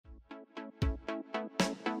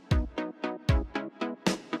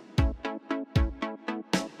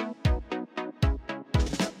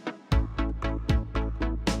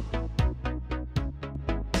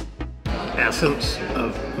essence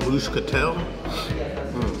of muscatel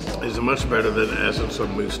is much better than the essence of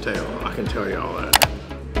moose tail. I can tell you all that.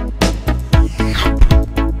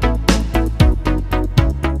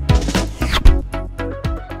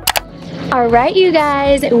 All right, you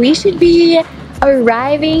guys, we should be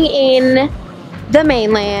arriving in the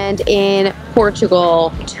mainland in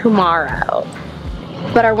Portugal tomorrow.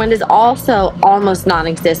 But our wind is also almost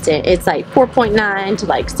non-existent. It's like 4.9 to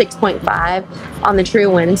like 6.5 on the true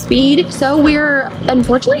wind speed. So we're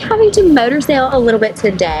unfortunately having to motor sail a little bit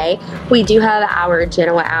today. We do have our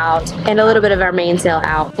Genoa out and a little bit of our mainsail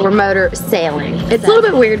out. We're motor sailing. It's a little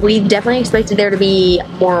bit weird. We definitely expected there to be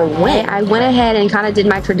more wind. I went ahead and kind of did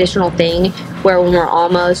my traditional thing where when we're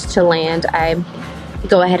almost to land, I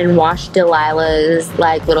go ahead and wash Delilah's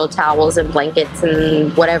like little towels and blankets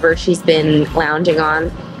and whatever she's been lounging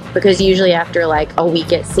on, because usually after like a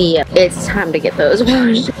week at sea it's time to get those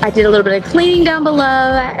washed. I did a little bit of cleaning down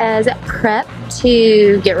below as prep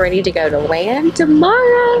to get ready to go to land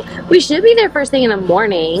tomorrow. We should be there first thing in the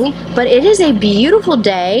morning, but it is a beautiful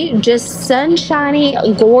day, just sunshiny,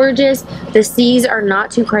 gorgeous. The seas are not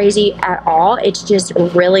too crazy at all. It's just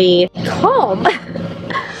really calm.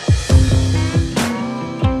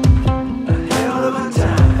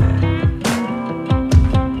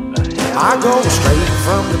 I go straight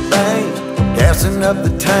from the bank, gassing up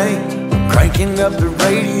the tank, cranking up the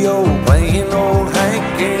radio, playing old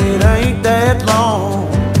Hank. It ain't that long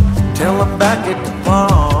till I'm back at the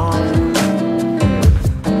pond.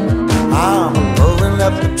 I'm pulling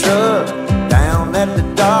up the truck down at the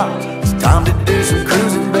dock. It's time to do some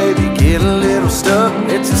cruising, baby, get a little stuck.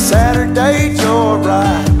 It's a Saturday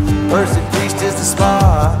joyride, Percy Feast is the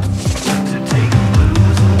spot to take the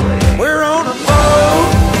blues away. We're on a boat,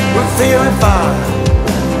 we're feeling fine,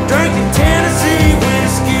 drinking Tennessee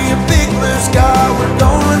whiskey, a big blue sky. We're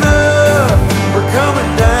going up, we're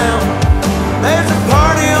coming down. There's a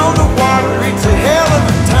party on the water, it's a hell of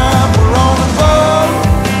a time. We're on a boat,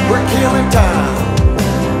 we're killing time,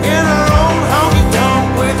 in our own honky tonk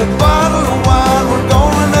with a bottle of wine. We're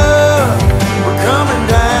going up, we're coming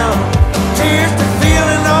down. Cheers to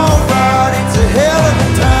feeling alright, it's a hell of a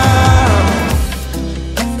time.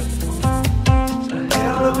 A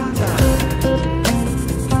hell of a time.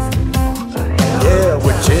 Yeah,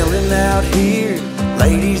 we're chilling out here,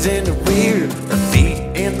 ladies in the rear, our feet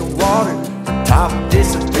in the water, our top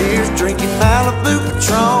disappears, drinking Malibu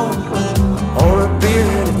Patron or a beer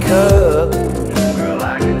in a cup. Girl, I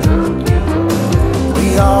can hook you up. We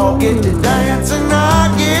all get to dance and I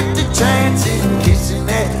get to chancing, kissing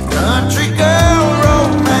that country girl,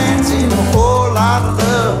 romancing, a whole lot of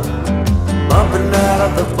love, bumping out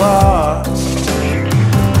of the bars.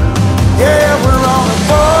 Yeah, we're on a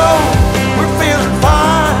boat, we're feeling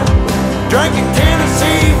fine, drinking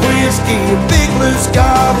Tennessee whiskey, a big blue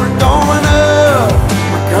sky. We're going up,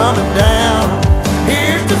 we're coming down.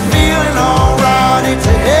 Here's the feeling alright, it's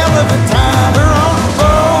a hell of a time. We're on a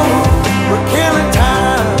boat, we're killing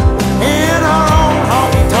time, in our own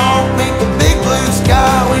honky tonk, meet the big blue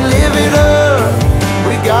sky. We live it up,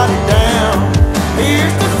 we got it down.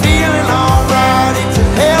 Here's the feeling alright, it's a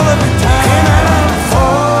hell of a time. And I'm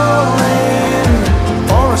falling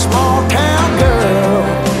for a small town girl,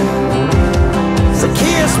 so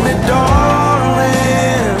kiss me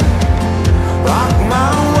darling, rock my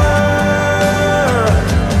world,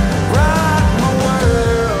 rock my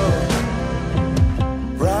world,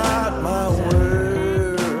 rock my world.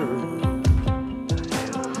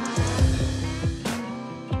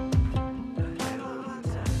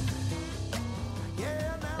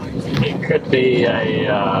 It could be a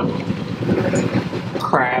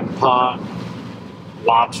crab pot,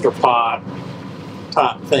 lobster pot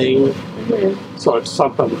type thing. So it's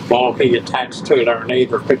something bulky attached to it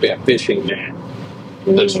underneath, or it could be a fishing net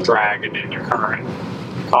that's dragging in the current,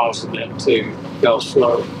 causing it to go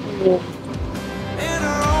slow. In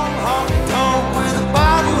our own honky tonk with a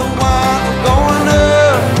bottle of wine. We're going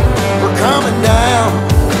up, we're coming down.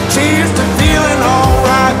 Cheers to feeling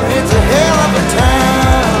alright, it's a hell of a time.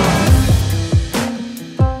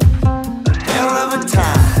 A hell of a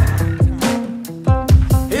time.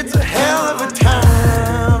 It's a hell of a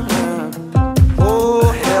time.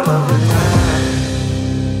 Oh, hell of a time.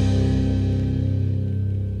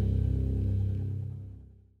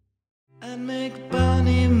 I'd make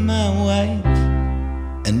Bonnie my wife,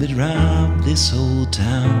 and we'd rob this old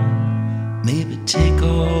town. Maybe take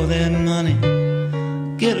all that money,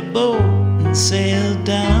 get a boat and sail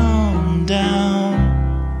down, down,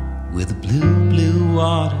 where the blue, blue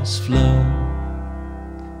waters flow.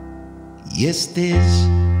 Yes, this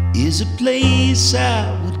is a place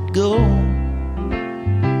I would go,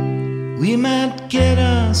 We might get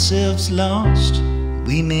ourselves lost,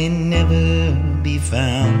 we may never be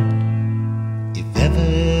found, if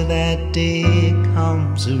ever that day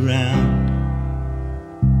comes around.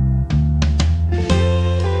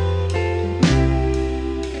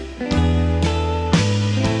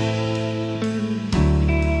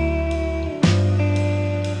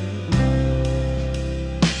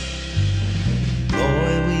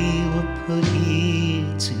 Boy, we were put here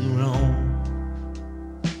to roam,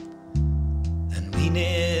 and we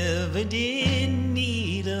never did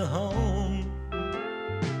need a home.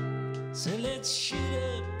 So let's shoot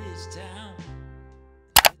up this town.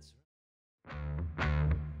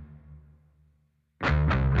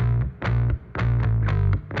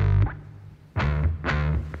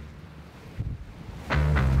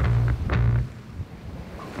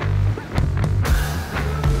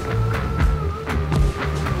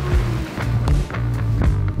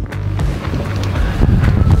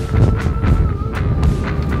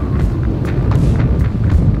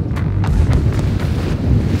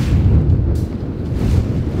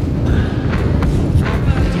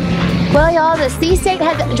 Well, y'all, the sea state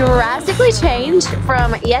has drastically changed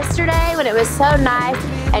from yesterday when it was so nice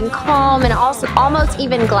and calm and also almost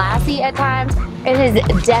even glassy at times. It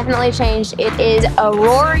has definitely changed. It is a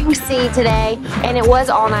roaring sea today, and it was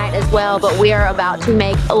all night as well, but we are about to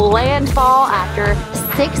make landfall after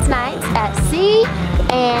 6 nights at sea,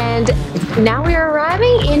 and now we are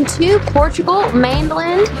arriving into Portugal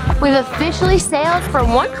mainland. We've officially sailed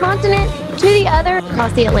from one continent to the other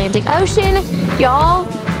across the Atlantic Ocean. Y'all,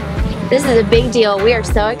 this is a big deal. We are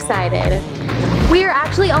so excited. We are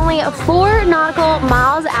actually only 4 nautical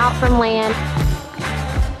miles out from land.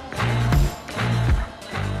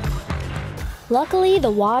 Luckily,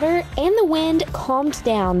 the water and the wind calmed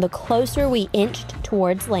down the closer we inched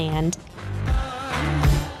towards land.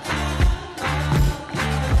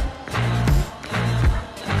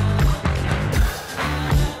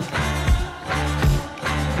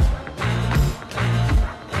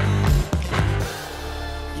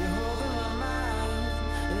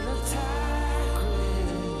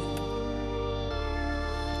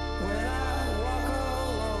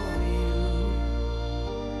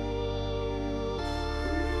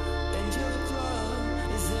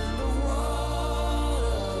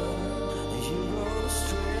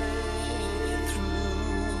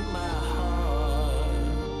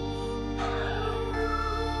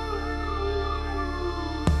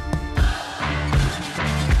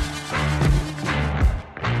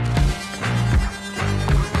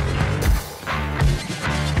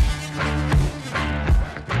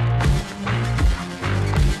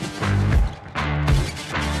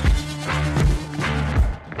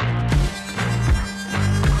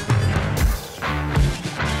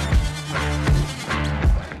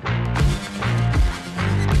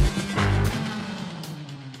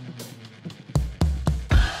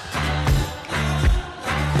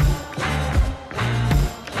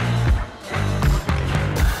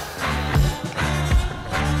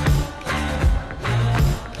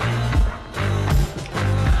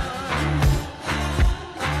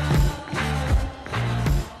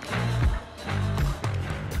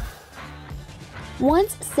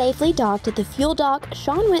 Once safely docked at the fuel dock,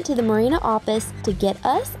 Sean went to the marina office to get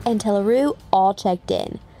us and Tela all checked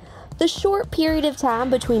in. The short period of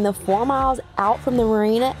time between the 4 miles out from the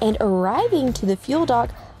marina and arriving to the fuel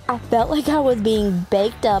dock, I felt like I was being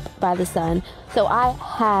baked up by the sun, so I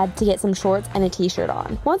had to get some shorts and a t-shirt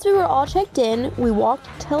on. Once we were all checked in, we walked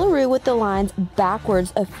Tela with the lines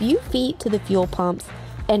backwards a few feet to the fuel pumps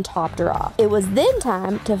and topped her off. It was then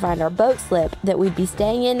time to find our boat slip that we'd be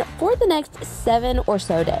staying in for the next 7 or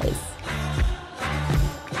so days.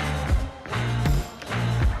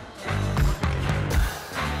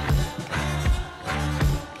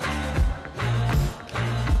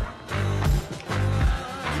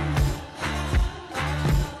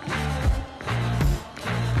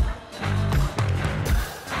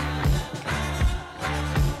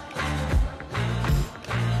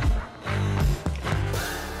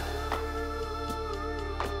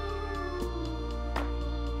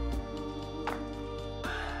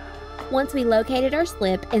 Once we located our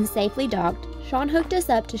slip and safely docked, Sean hooked us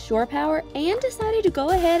up to shore power and decided to go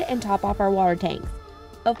ahead and top off our water tanks,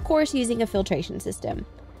 of course using a filtration system.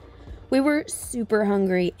 We were super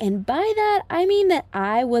hungry, and by that I mean that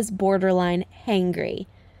I was borderline hangry.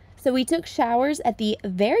 So we took showers at the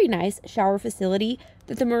very nice shower facility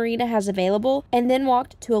that the marina has available, and then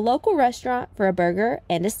walked to a local restaurant for a burger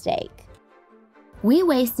and a steak. We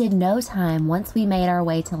wasted no time once we made our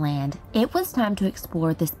way to land. It was time to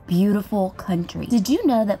explore this beautiful country. Did you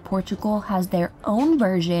know that Portugal has their own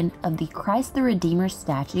version of the Christ the Redeemer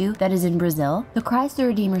statue that is in Brazil? The Christ the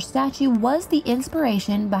Redeemer statue was the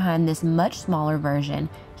inspiration behind this much smaller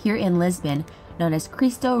version here in Lisbon, known as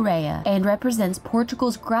Cristo Rei, and represents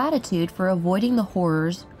Portugal's gratitude for avoiding the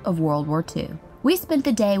horrors of World War II. We spent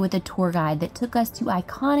the day with a tour guide that took us to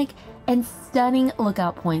iconic and stunning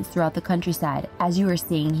lookout points throughout the countryside, as you are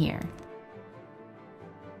seeing here.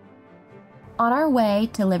 On our way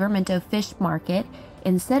to Livramento Fish Market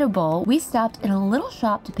in Setúbal, we stopped in a little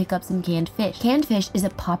shop to pick up some canned fish. Canned fish is a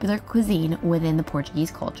popular cuisine within the Portuguese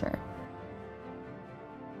culture.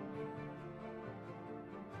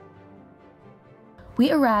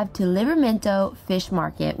 We arrived to Livramento Fish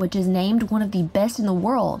Market, which is named one of the best in the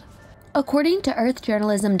world. According to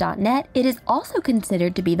earthjournalism.net, it is also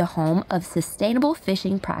considered to be the home of sustainable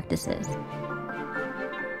fishing practices.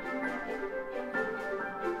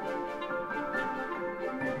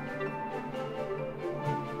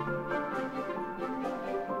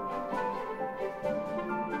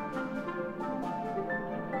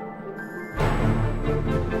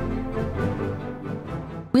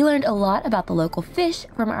 We learned a lot about the local fish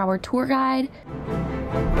from our tour guide.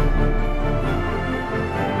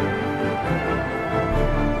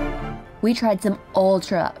 We tried some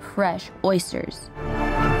ultra fresh oysters.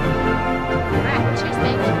 Alright, cheers,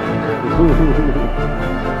 baby.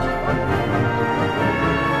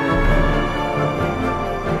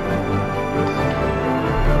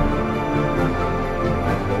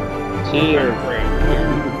 Cheers.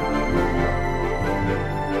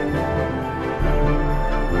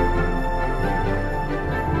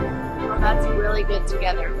 Oh, that's really good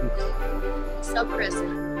together. So crisp.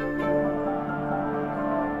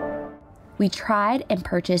 We tried and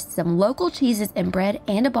purchased some local cheeses and bread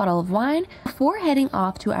and a bottle of wine before heading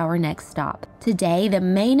off to our next stop. Today, the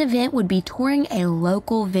main event would be touring a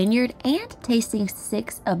local vineyard and tasting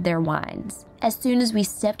 6 of their wines. As soon as we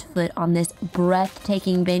stepped foot on this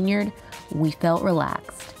breathtaking vineyard, we felt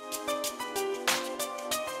relaxed.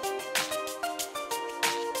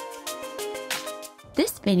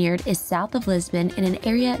 This vineyard is south of Lisbon in an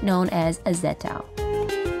area known as Azetão.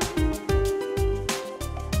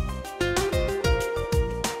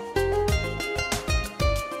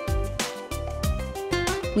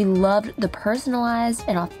 We loved the personalized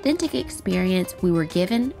and authentic experience we were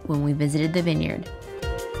given when we visited the vineyard.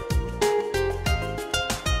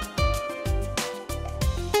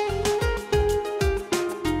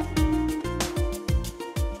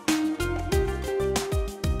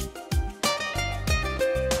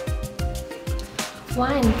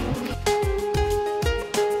 Wine.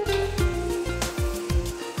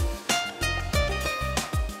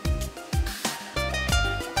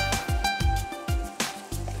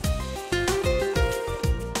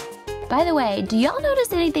 By the way, do y'all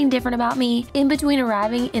notice anything different about me? In between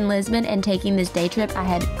arriving in Lisbon and taking this day trip, I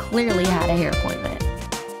had clearly had a hair appointment.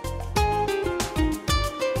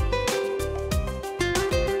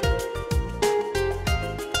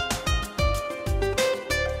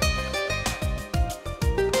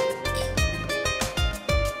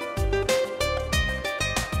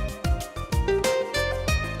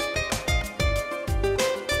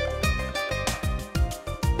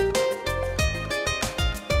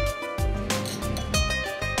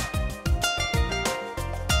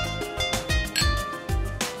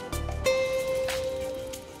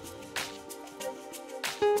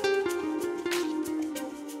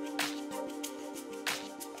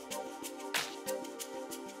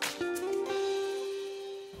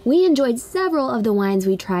 We enjoyed several of the wines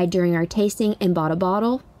we tried during our tasting and bought a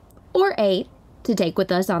bottle, or 8, to take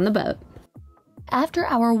with us on the boat. After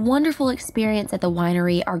our wonderful experience at the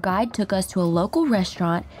winery, our guide took us to a local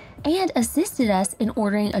restaurant and assisted us in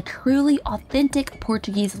ordering a truly authentic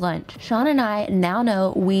Portuguese lunch. Sean and I now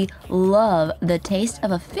know we love the taste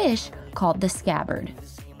of a fish called the scabbard.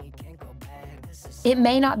 It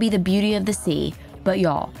may not be the beauty of the sea, but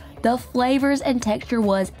y'all, the flavors and texture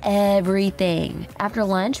was everything. After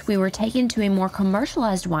lunch, we were taken to a more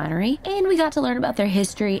commercialized winery, and we got to learn about their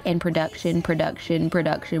history and production.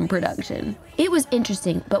 It was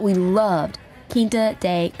interesting, but we loved Quinta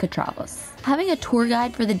de Catravos. Having a tour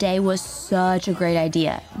guide for the day was such a great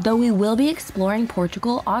idea. Though we will be exploring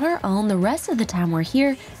Portugal on our own the rest of the time we're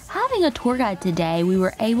here, having a tour guide today, we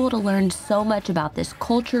were able to learn so much about this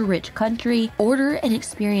culture-rich country, order and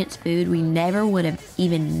experience food we never would have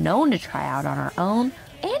even known to try out on our own,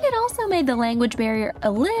 and it also made the language barrier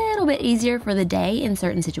a little bit easier for the day in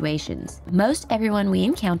certain situations. Most everyone we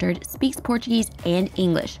encountered speaks Portuguese and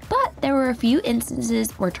English, but there were a few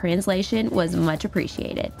instances where translation was much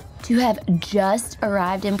appreciated. To have just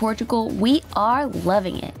arrived in Portugal, we are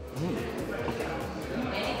loving it.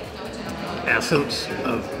 Essence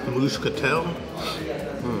of muscatel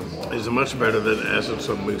is much better than essence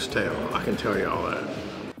of moose tail. I can tell you all that.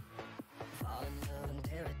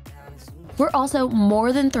 We're also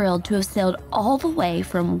more than thrilled to have sailed all the way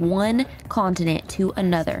from one continent to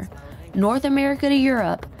another, North America to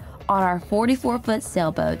Europe, on our 44-foot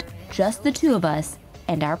sailboat, just the two of us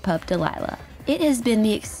and our pup Delilah. It has been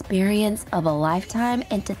the experience of a lifetime,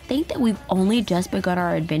 and to think that we've only just begun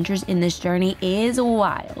our adventures in this journey is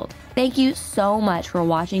wild. Thank you so much for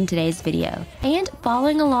watching today's video and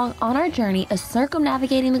following along on our journey of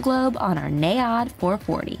circumnavigating the globe on our NAIOD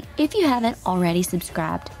 440. If you haven't already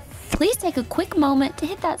subscribed, please take a quick moment to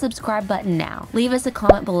hit that subscribe button now. Leave us a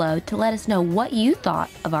comment below to let us know what you thought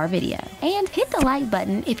of our video. And hit the like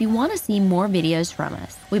button if you want to see more videos from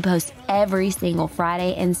us. We post every single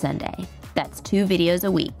Friday and Sunday. That's 2 videos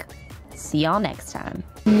a week. See y'all next time.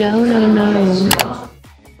 No.